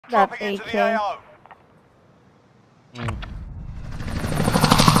dropping into the AO.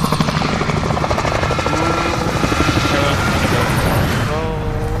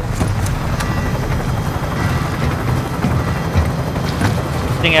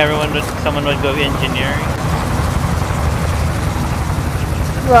 I think someone would go engineering.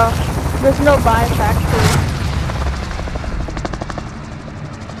 Well, there's no buy factory.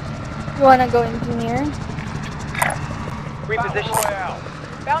 You wanna go engineering? Reposition.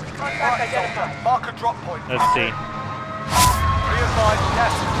 Bounty contract identified. Mark a drop point. Let's see. Reassigned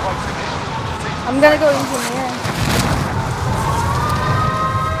gas approaching in. I'm gonna go engineering.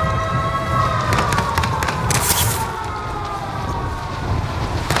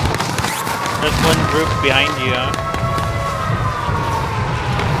 There's one group behind you, huh?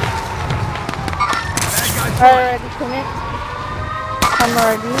 I already commit. I'm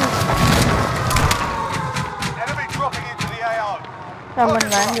already. Enemy dropping into the AO. Someone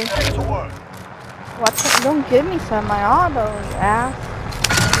landed. What? Don't give me semi-auto, you ass.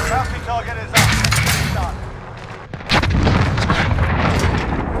 Bounty target is up. Done.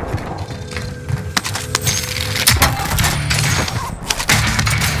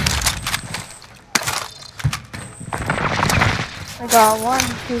 I got one.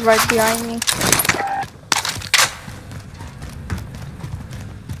 He's right behind me.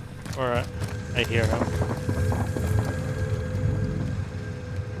 Alright, I hear him.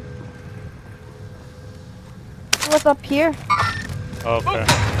 What's up here? Okay.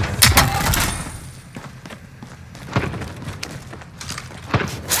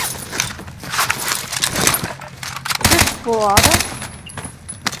 This full auto?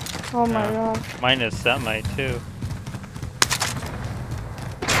 Oh my god. Mine is semi too.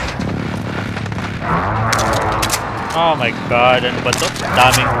 Oh my god, and but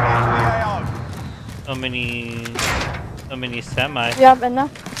daming so many semi. You have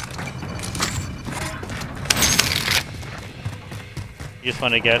enough? You just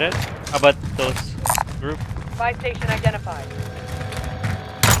want to get it? How about those group? Buy station identified.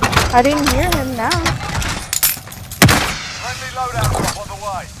 I didn't hear him now. Friendly loadout drop on the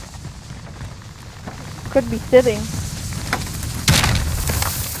way. Could be sitting.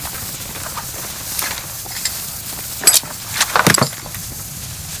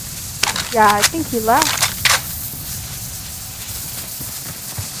 Yeah, I think he left.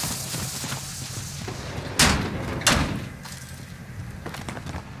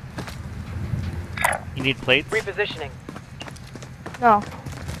 You need plates? Repositioning. No.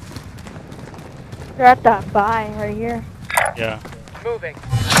 They're at that buy right here. Yeah. Moving.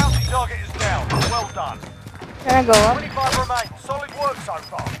 Bounty target is down. Well done. Gonna go up. 25 remain. Solid work so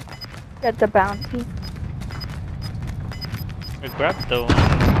far. Get the bounty. I grabbed the one.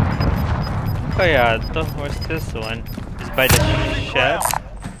 Oh yeah, where's this one? It's by the shed.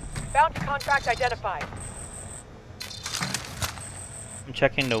 Bounty contract identified. I'm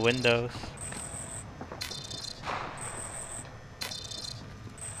checking the windows.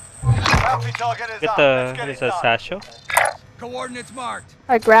 Bounty target is Get up. the Let's get there's it a done. satchel. Coordinates marked.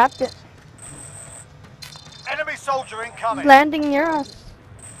 I grabbed it. Enemy soldier incoming. Landing near us.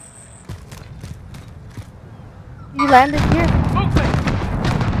 You landed here. Movement.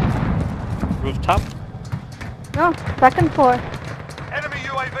 Rooftop? No, second floor. Enemy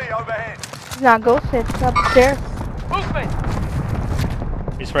UAV overhead. He's not ghosted. It's upstairs. Movement.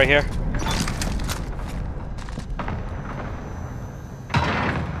 He's right here.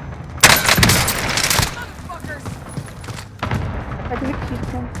 I think he's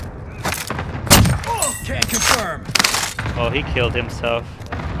him. Can't confirm. Oh, he killed himself.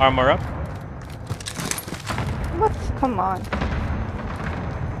 Armor up. What? Come on.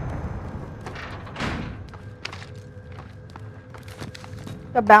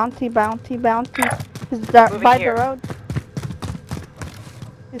 The bounty. He's by the road.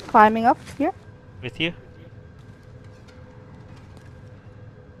 He's climbing up here. With you?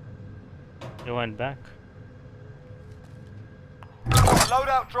 He went back.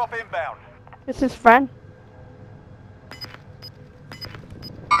 Loadout drop inbound. This is his friend.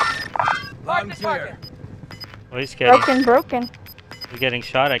 Mark the target. Oh, he's getting Broken. He's getting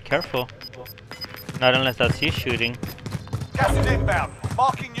shot at. Careful. Not unless that's you shooting. Gas is inbound.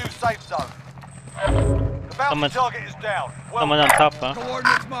 Marking new safe zone. The bounty target is down. Someone on top, huh?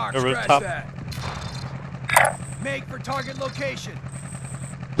 Coordinates marked. The rooftop. Make for target location.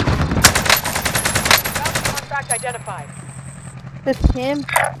 Bounty contract identified. It's him.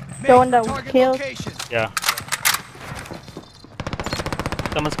 The one that was killed. Yeah.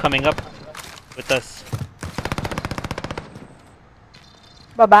 Someone's coming up with us.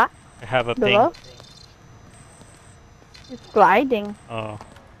 Baba. I have a Below. ping. It's gliding. Oh.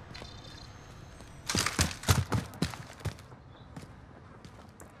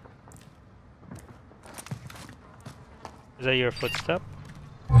 Is that your footstep?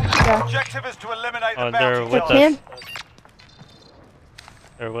 Yeah. Objective is to eliminate Oh, the they're bounty with target. us.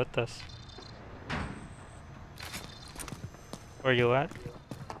 They're with us. Where you at?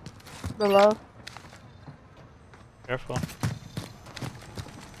 Below. Careful.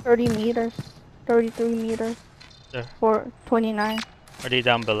 30 meters. 33 meters. There. 29. Are they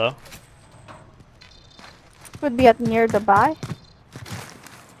down below? Could be at near the buy.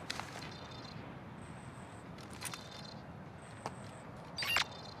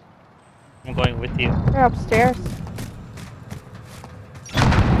 I'm going with you. They're upstairs.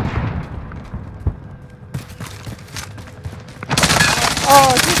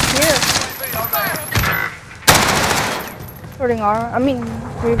 Oh, he's here. Putting armor. I mean,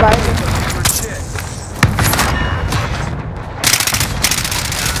 reviving.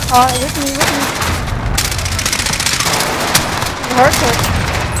 With me. Hurt it.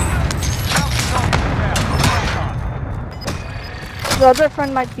 The other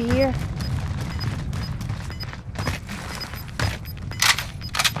friend might be here.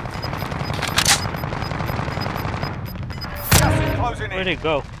 Where'd he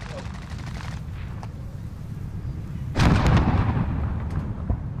go?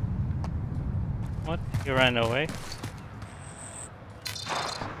 What? You ran away?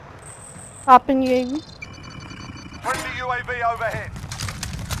 Hopping UAV. Friendly UAV overhead.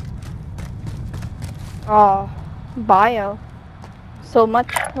 Oh, bio. So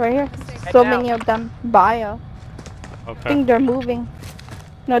much right here. So many of them. Bio. I Okay. think they're moving.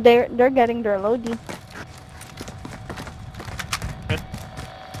 No, they're getting their loading. Good.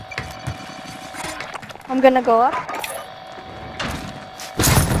 I'm gonna go up.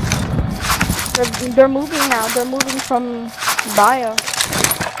 They're moving now. They're moving from bio.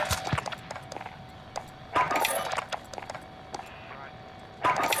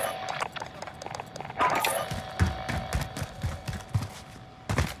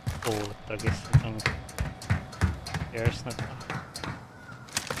 Oh, tagas itong airs na to.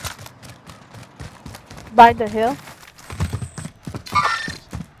 By the hill.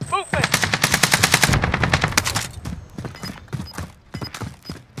 Movement.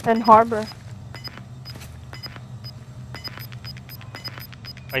 And harbor.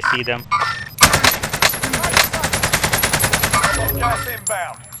 I see them. Gas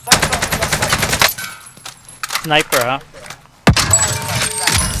inbound. Safe zone relocated. Sniper, huh?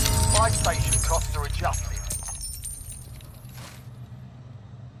 Buy station costs are adjusted.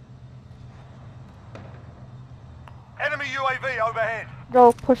 Enemy UAV overhead.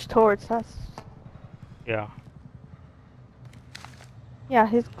 They'll push towards us. Yeah. Yeah,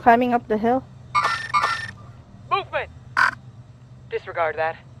 he's climbing up the hill. Movement! Disregard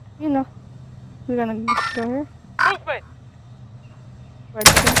that. You know. We're gonna go here. Movement! Right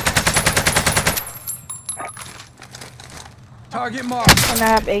here. Target marked. And I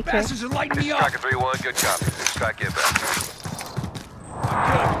have AK. Bastards are lighting me up. Striker 3-1, good copy. Strike inbound.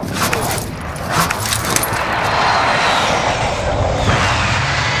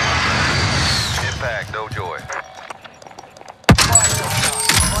 Impact, no joy.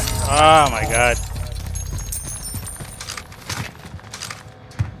 Oh my god.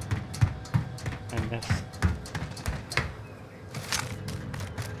 I missed.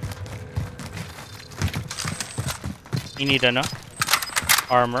 You need enough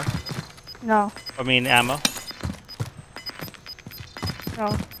armor. No, I mean ammo.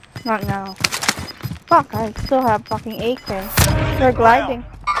 no, not now. Fuck, I still have fucking AK. They're gliding.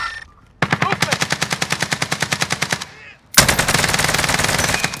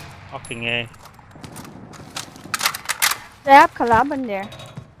 Fucking A. They have collab in there.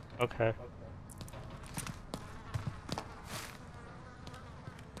 Okay.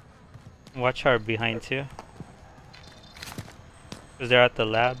 Watch our behind too. Because they're at the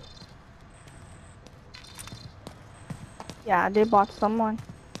lab. Yeah, they bought someone.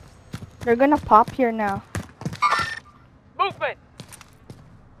 They're gonna pop here now. Movement!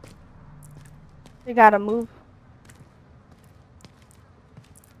 They gotta move.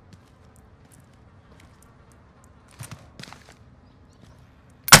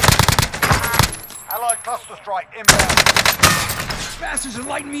 Allied cluster strike inbound. Bastards are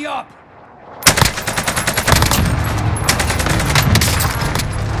lighting me up.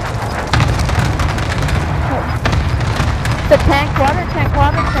 The tank, water tank,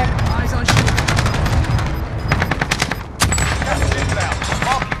 water tank. Eyes on ship. Gas is inbound.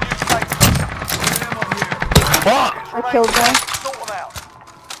 Marking new safe zone. Ammo here. I killed one. Sort them out.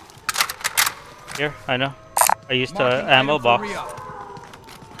 Here, I know. I used the Marking ammo item for box. re-up.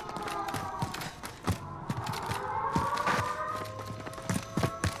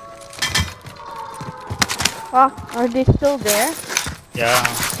 Oh, are they still there? Yeah,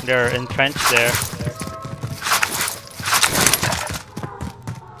 they're entrenched there.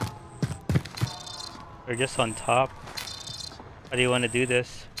 They're just on top. How do you want to do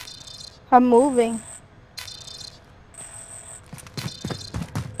this? I'm moving.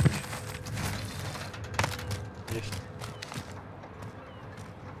 Just...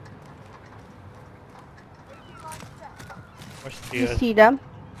 Where's the... You see them?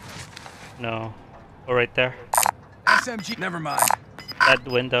 No. Oh, right there. SMG. Never mind. That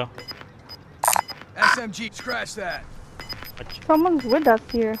window. SMG. Scratch that. Someone's with us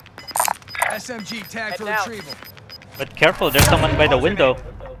here. SMG tag for Head out. retrieval. But careful, there's someone by the window.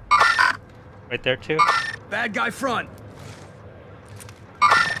 Right there too. Bad guy front.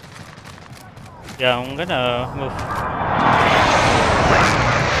 Yeah, I'm gonna move.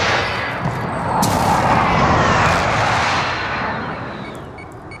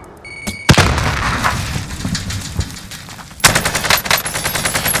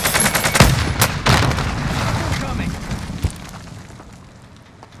 Coming.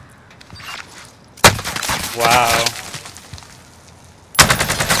 Wow.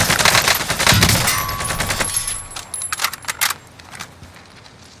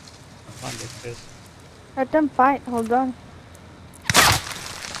 Come on, like this. Let them fight. Hold on.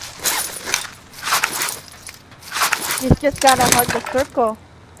 You just gotta hug the circle.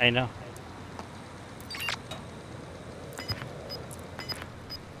 I know.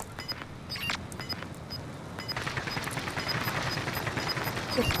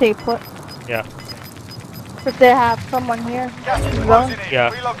 Just stay put. Yeah. If they have someone here. Gas is Zone. closing in. Yeah.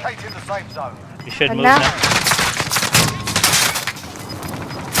 Relocating the safe zone. You should And move now- now.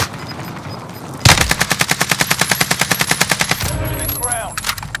 Losing ground.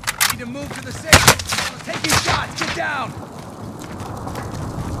 Need to move to the safe. Taking shots. Get down.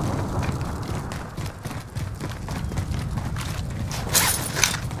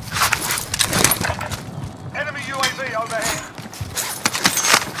 Enemy UAV overhead.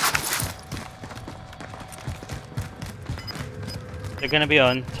 They're gonna be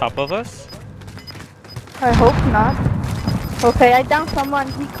on top of us. I hope not. Okay, I downed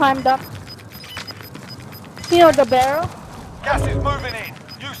someone. He climbed up. You know the barrel? Gas is moving in.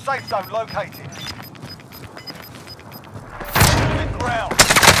 New safe zone located. Losing ground.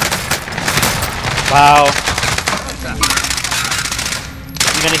 Wow.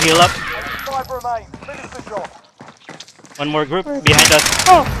 You gonna heal up? 5 remain. Finish the job. One more group behind us.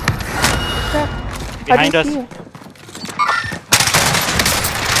 Oh! Crap. I Behind didn't us. see it.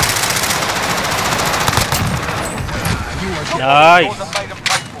 Nice. Wasn't made them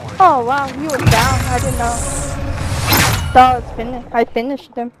pay for it. Oh wow, he was down. I didn't know. Thought I was finished. I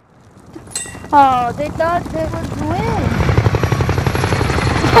finished them. Oh, they thought they would win.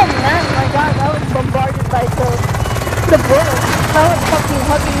 Oh man, my god, I was bombarded by the bullets. I was fucking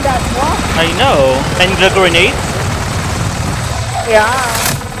hugging that wall. I know. And the grenades? Yeah.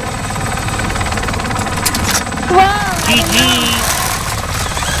 Wow. GG.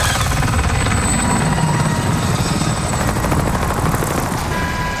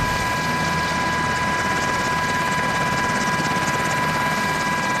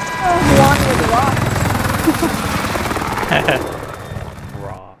 One was lost.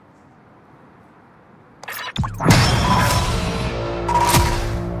 Raw.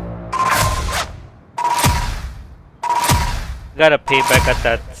 Gotta pay back at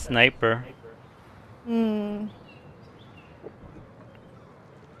that sniper. Hmm.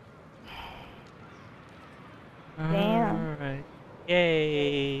 Damn. Alright.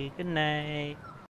 Yay. Good night.